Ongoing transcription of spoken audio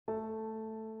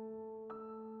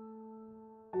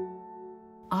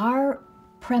Our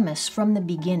premise from the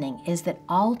beginning is that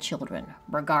all children,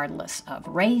 regardless of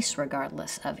race,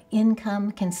 regardless of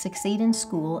income, can succeed in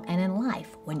school and in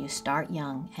life when you start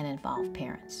young and involve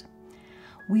parents.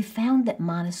 We found that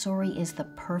Montessori is the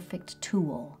perfect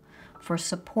tool for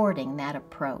supporting that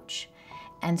approach.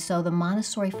 And so the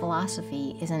Montessori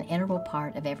philosophy is an integral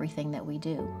part of everything that we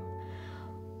do.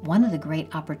 One of the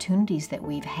great opportunities that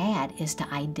we've had is to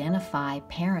identify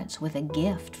parents with a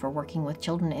gift for working with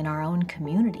children in our own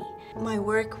community. My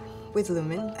work with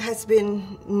Lumin has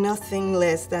been nothing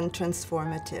less than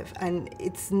transformative, and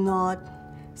it's not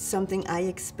something I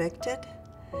expected.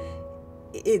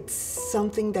 It's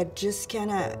something that just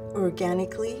kind of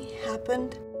organically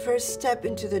happened. First step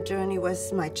into the journey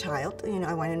was my child.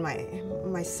 I wanted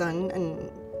my son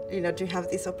and to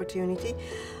have this opportunity.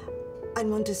 And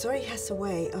Montessori has a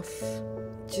way of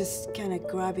just kind of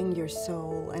grabbing your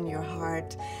soul and your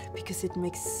heart because it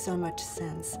makes so much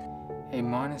sense. A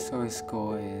Montessori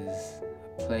school is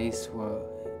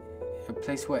a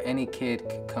place where any kid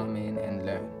could come in and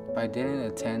learn. If I didn't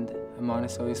attend a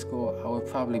Montessori school, I would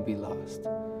probably be lost.